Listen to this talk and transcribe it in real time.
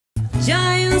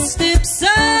Giant steps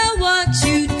are what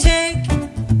you take,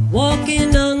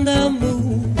 walking on the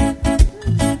moon.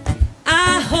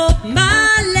 I hope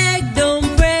my leg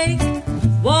don't break,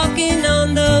 walking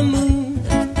on the moon.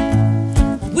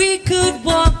 We could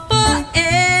walk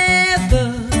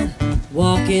forever,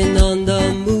 walking on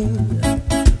the moon.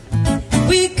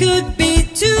 We could be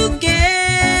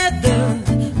together,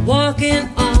 walking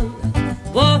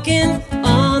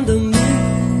on the moon.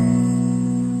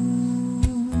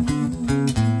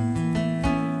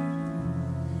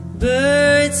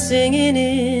 Birds singing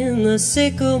in the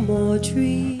sycamore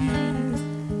tree.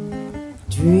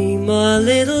 Dream a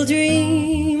little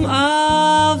dream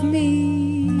of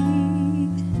me.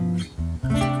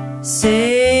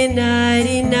 Say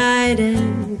nighty night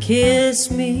and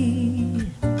kiss me.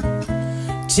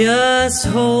 Just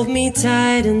hold me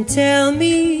tight and tell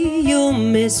me you'll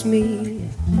miss me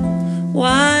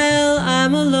while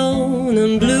I'm alone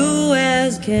and blue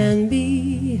as can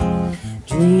be.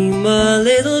 Dream a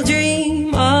little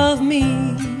dream of me.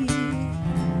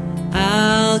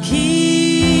 I'll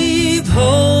keep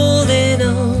holding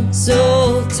on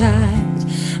so tight.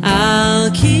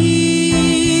 I'll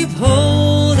keep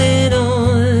holding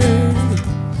on.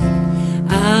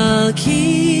 I'll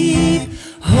keep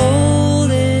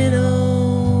holding on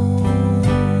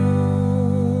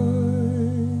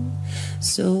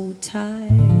so tight.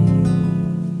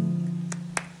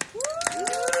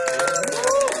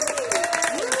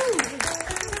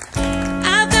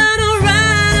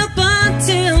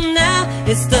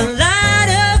 It's the light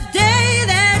of day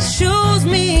that shows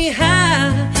me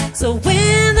how. So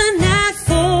when the night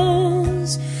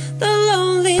falls, the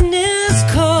loneliness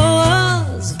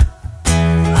calls.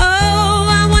 Oh,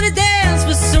 I wanna dance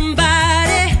with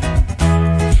somebody.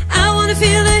 I wanna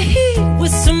feel the heat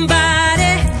with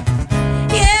somebody.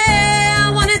 Yeah,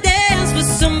 I wanna dance with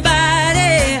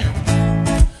somebody.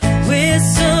 With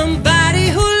somebody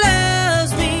who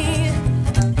loves me.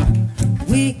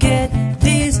 We get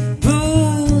these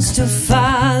to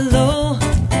follow,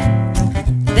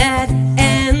 that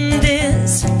and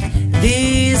this,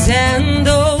 these and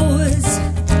those.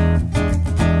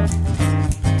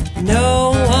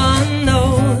 No one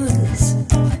knows.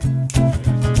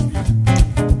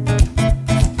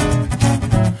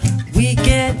 We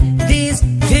get these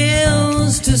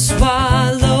pills to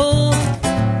swallow,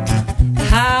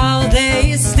 how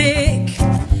they stick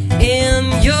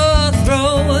in your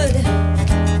throat.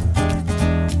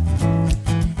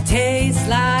 Tastes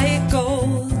like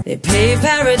gold. They pave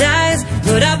paradise,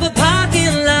 put up a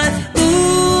parking lot.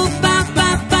 Ooh, ba ba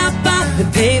ba ba. They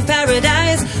pave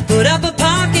paradise, put up a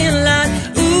parking lot.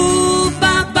 Ooh,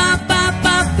 ba ba ba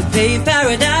ba. They pave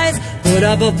paradise, put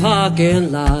up a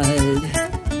parking lot.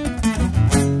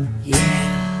 Yeah.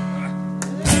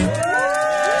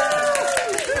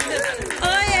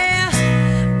 Oh yeah.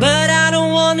 But I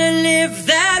don't wanna live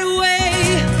that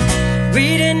way.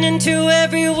 Reading into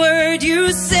every word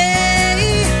you say.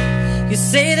 You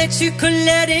say that you could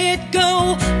let it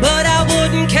go, but I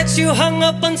wouldn't catch you hung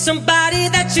up on somebody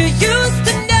that you used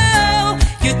to